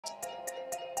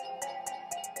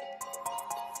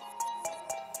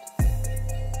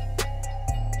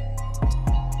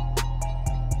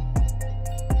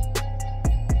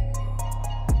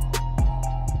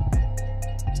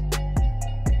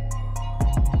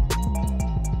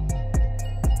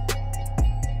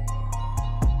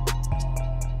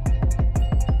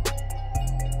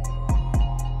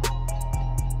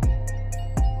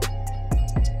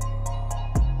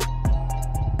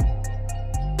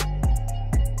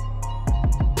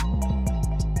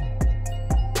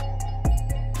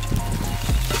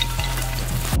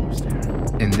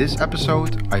In this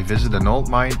episode, I visit an old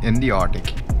mine in the Arctic.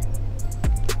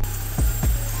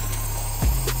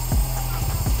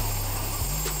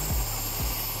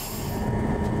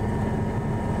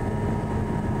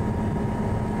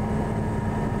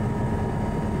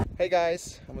 Hey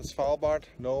guys, I'm in Svalbard,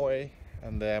 Norway,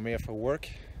 and I'm here for work.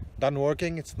 Done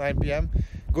working, it's 9 PM.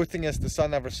 Good thing is the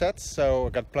sun never sets, so I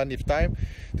got plenty of time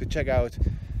to check out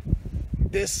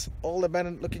this old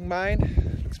abandoned looking mine.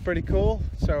 Looks pretty cool,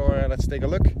 so let's take a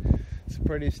look. It's a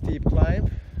pretty steep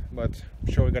climb, but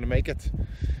I'm sure we're gonna make it.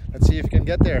 Let's see if we can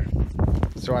get there.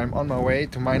 So I'm on my way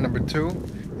to mine number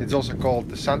 2. It's also called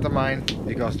the Santa mine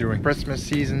because during Christmas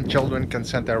season children can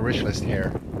send their wish list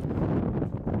here.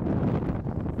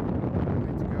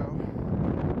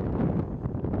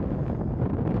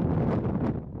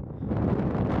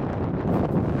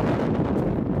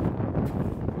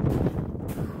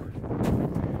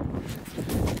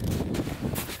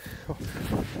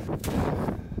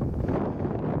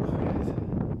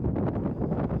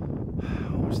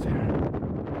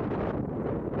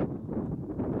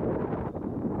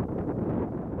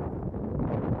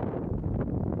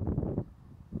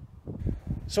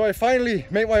 So I finally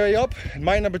made my way up in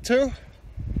mine number 2.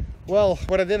 Well,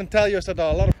 what I didn't tell you is that there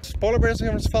are a lot of polar bears here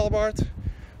in Svalbard.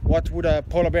 What would a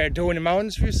polar bear do in the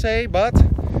mountains, you say? But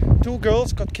 2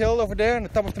 girls got killed over there on the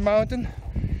top of the mountain.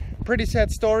 Pretty sad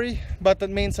story, but that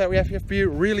means that we have to be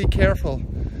really careful.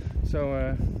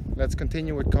 So let's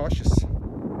continue with cautious.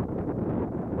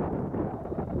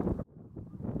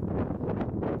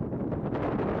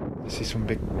 I see some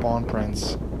big paw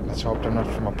prints. Let's hope they're not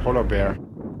from a polar bear.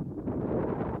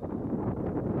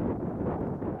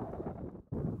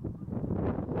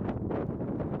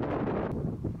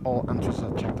 All entrances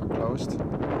are checked or closed. Seems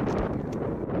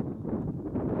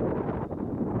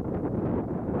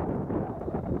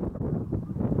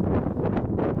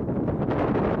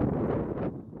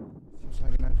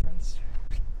like an entrance.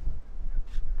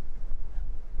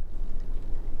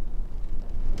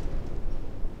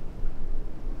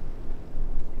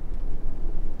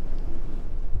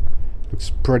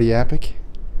 Looks pretty epic.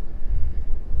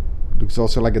 Looks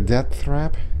also like a death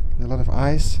trap. A lot of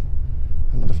ice.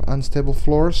 A lot of unstable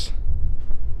floors.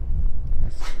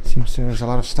 Seems there's a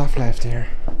lot of stuff left here.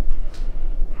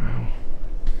 Wow.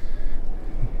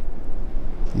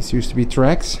 These used to be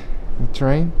tracks, a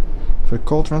train for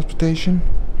coal transportation.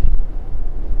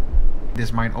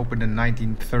 This mine opened in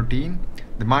 1913.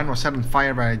 The mine was set on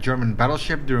fire by a German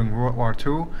battleship during World War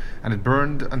II and it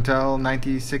burned until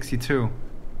 1962.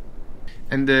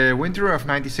 In the winter of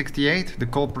 1968, the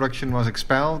coal production was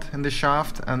expelled in the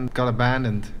shaft and got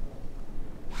abandoned.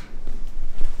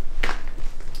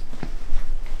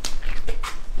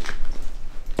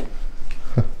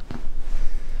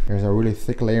 There's a really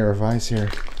thick layer of ice here.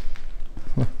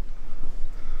 A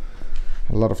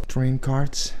lot of train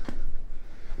carts.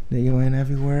 They go in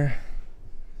everywhere.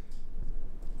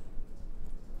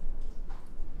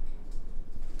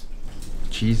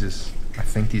 Jesus, I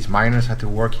think these miners had to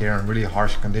work here in really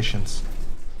harsh conditions.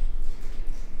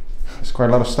 There's quite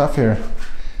a lot of stuff here.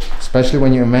 Especially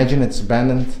when you imagine it's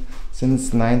abandoned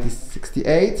since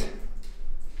 1968.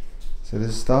 So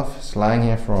this stuff is lying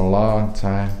here for a long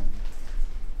time.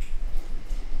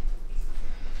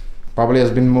 Probably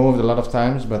has been moved a lot of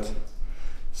times, but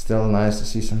still nice to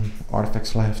see some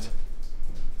artifacts left.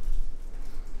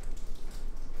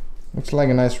 Looks like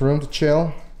a nice room to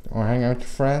chill or hang out with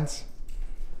friends.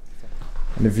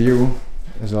 And the view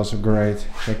is also great.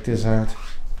 Check this out.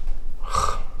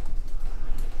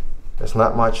 There's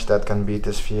not much that can beat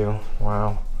this view.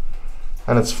 Wow.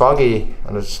 And it's foggy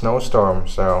and it's a snowstorm,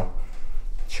 so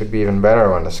it should be even better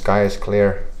when the sky is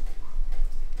clear.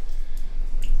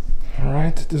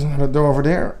 Alright, there's another door over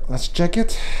there. Let's check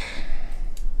it.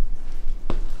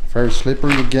 Very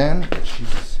slippery again.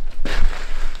 Jesus.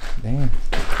 Damn.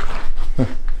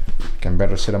 Can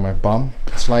better sit on my bum.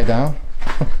 Slide down.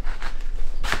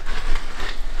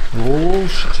 Oh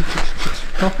shit.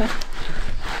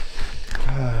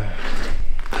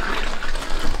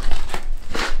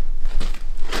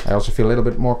 I also feel a little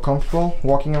bit more comfortable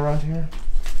walking around here.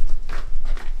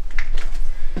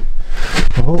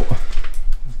 Oh.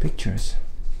 Pictures.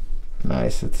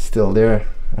 Nice, it's still there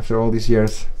after all these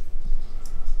years.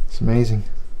 It's amazing.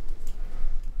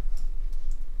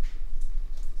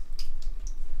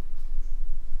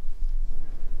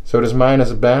 So this mine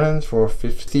is abandoned for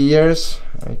 50 years.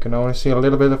 You can only see a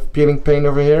little bit of peeling paint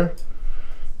over here.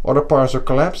 Other parts are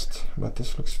collapsed, but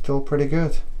this looks still pretty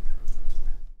good.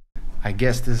 I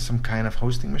guess this is some kind of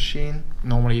hosting machine.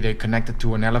 Normally they connect it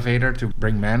to an elevator to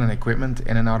bring men and equipment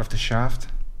in and out of the shaft.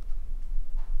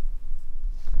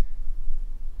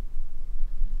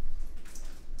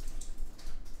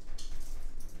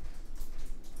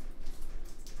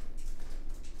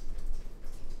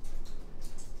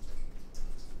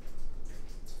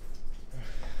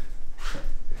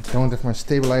 Don't have my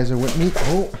stabilizer with me.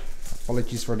 Oh,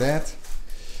 apologies for that.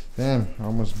 Damn, I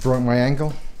almost broke my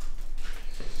ankle.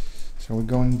 So we're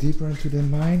going deeper into the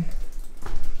mine.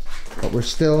 But we're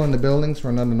still in the buildings,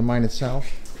 we're not in the mine itself.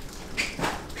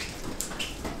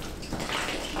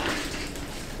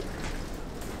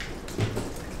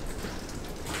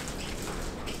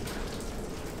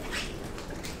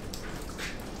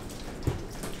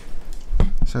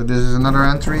 So this is another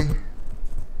entry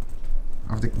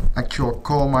of the actual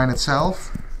coal mine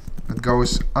itself. It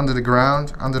goes under the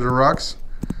ground, under the rocks,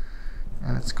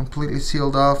 and it's completely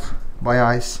sealed off by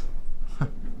ice.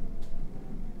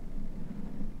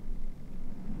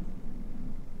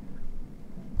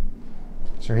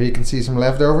 So here you can see some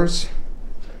leftovers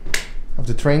of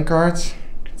the train carts.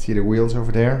 You can see the wheels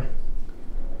over there.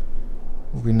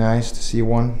 It would be nice to see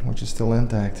one which is still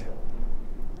intact.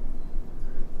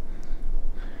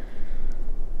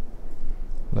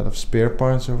 A lot of spare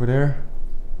parts over there,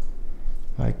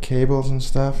 like cables and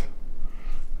stuff.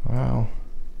 Wow.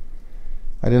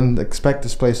 I didn't expect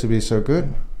this place to be so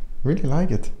good. Really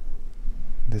like it.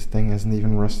 This thing isn't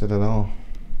even rusted at all.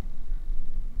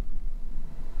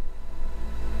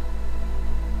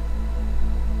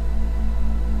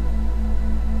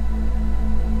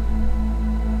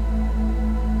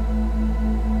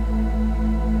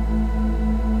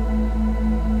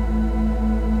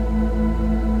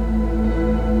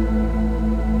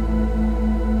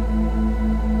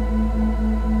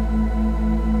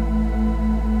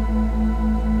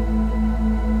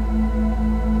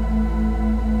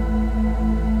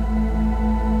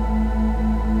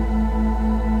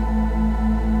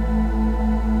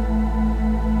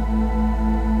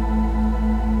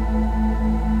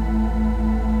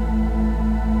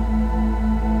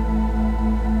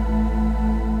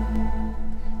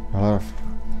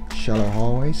 Shallow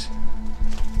hallways.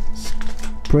 It's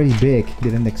pretty big.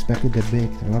 Didn't expect it that big.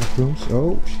 A lot of rooms.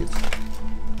 Oh shit.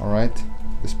 Alright.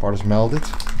 This part is melted.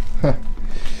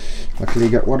 Luckily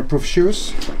you got waterproof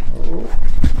shoes. Oh.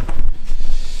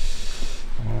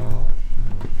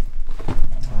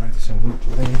 Alright, some wood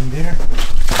laying there.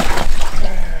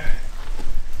 Alright.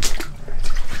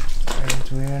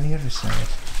 Right way on the other side.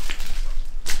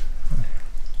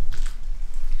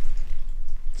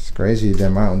 It's crazy the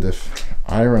amount of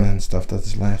iron and stuff that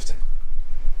is left.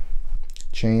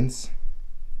 Chains.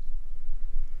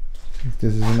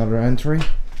 This is another entry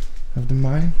of the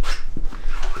mine.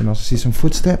 You can also see some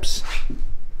footsteps.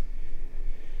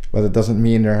 But it doesn't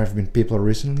mean there have been people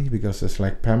recently, because it's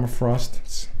like permafrost.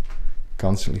 It's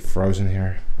constantly frozen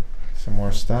here. Some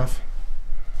more stuff.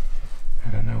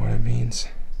 I don't know what it means.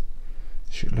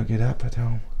 Should look it up at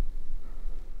home.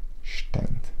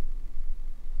 Stinkt.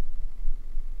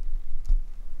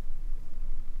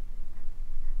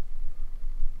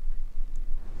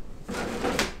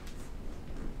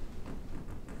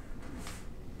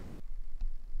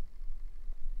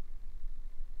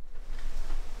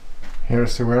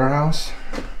 Here's the warehouse.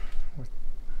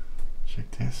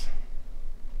 Check this.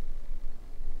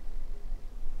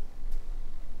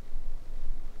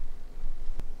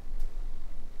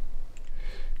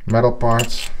 Metal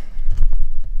parts,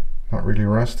 not really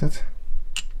rusted.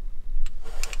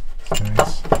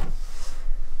 Nice.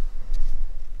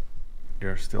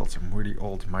 There's still some really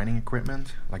old mining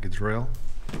equipment, like a drill.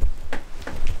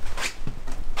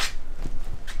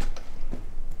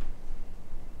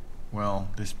 Well,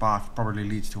 this path probably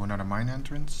leads to another mine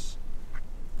entrance.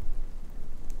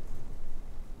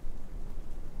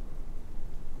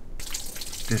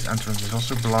 This entrance is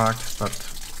also blocked,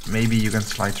 but maybe you can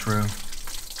slide through.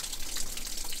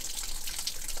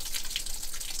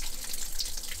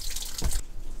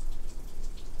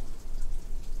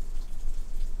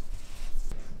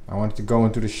 I wanted to go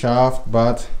into the shaft,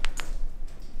 but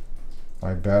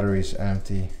my battery is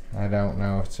empty. I don't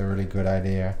know if it's a really good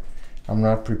idea. I'm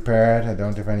not prepared. I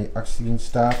don't have any oxygen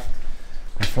stuff.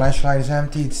 My flashlight is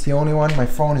empty. It's the only one. My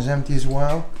phone is empty as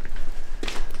well.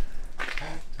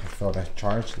 I thought I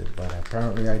charged it, but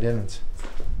apparently I didn't.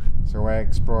 So I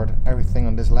explored everything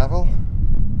on this level.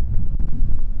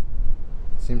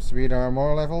 Seems to be there are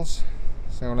more levels.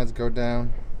 So let's go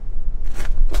down.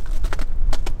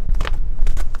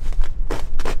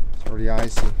 It's already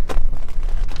icy.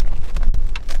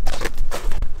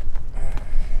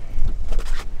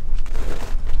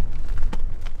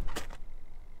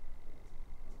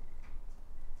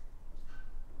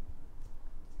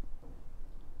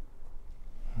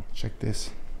 Check this.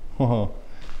 So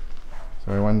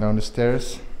I went down the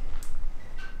stairs,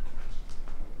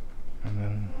 and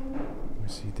then we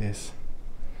see this.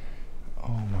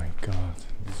 Oh my god,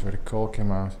 this is where the coal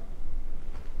came out.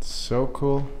 It's so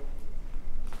cool.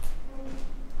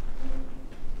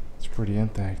 pretty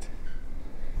intact.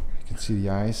 You can see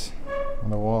the ice on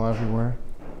the wall everywhere.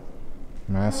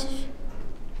 Massive.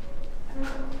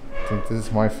 I think this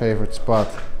is my favorite spot.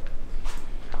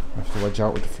 I have to watch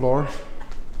out with the floor.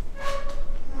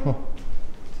 Huh.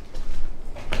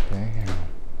 Okay,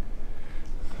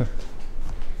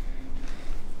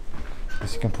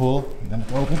 this you can pull, and then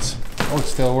it opens. Oh, it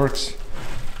still works. You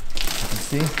can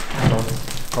see, so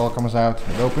the color comes out,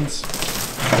 it opens.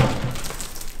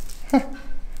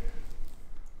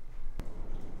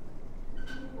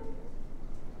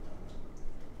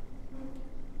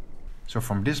 So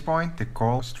from this point, the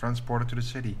coal is transported to the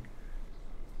city.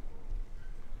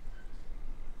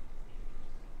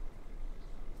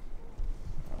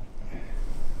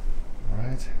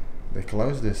 Alright, they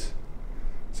closed this.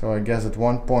 So I guess at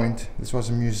one point this was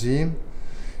a museum,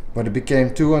 but it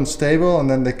became too unstable and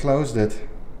then they closed it.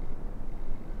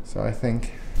 So I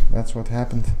think that's what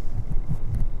happened.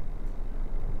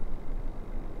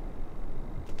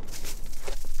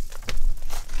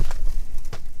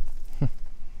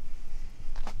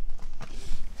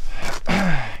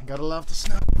 Gotta love the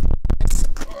snow.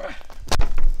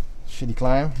 Shitty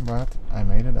climb, but I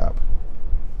made it up.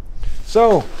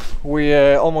 So we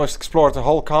almost explored the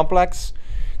whole complex.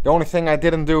 The only thing I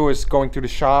didn't do is going to the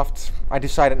shaft. I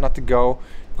decided not to go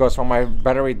because when my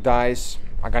battery dies,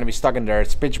 I'm gonna be stuck in there.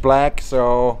 It's pitch black,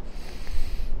 so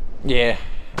yeah,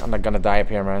 I'm not gonna die up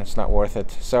here, man. It's not worth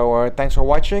it. So thanks for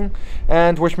watching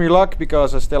and wish me luck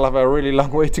because I still have a really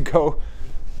long way to go.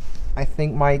 I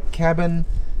think my cabin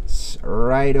is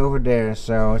right over there,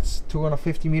 so it's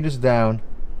 250 meters down.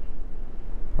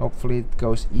 Hopefully it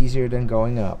goes easier than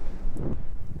going up.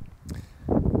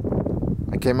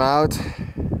 I came out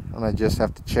and I just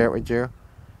have to share it with you.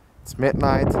 It's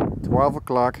midnight, 12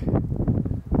 o'clock.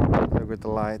 Look at the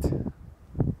light.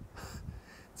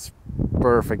 It's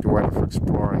perfect weather for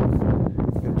exploring.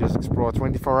 You can just explore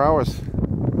 24 hours.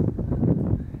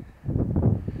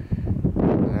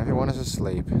 And everyone is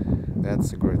asleep.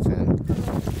 That's a good thing.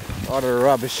 Other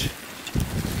rubbish.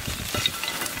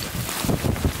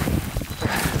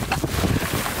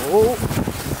 Oh!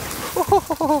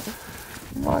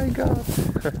 My God!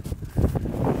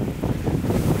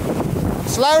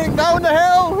 Sliding down the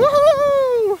hill!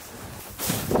 Woohoo!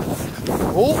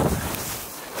 Oh!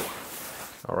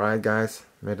 Alright guys,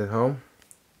 made it home.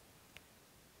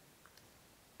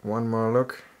 One more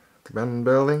look at the abandoned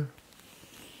building.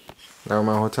 Now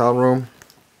my hotel room.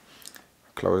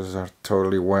 Clothes are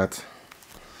totally wet.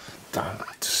 Time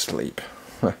to sleep.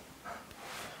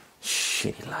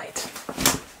 Shitty light.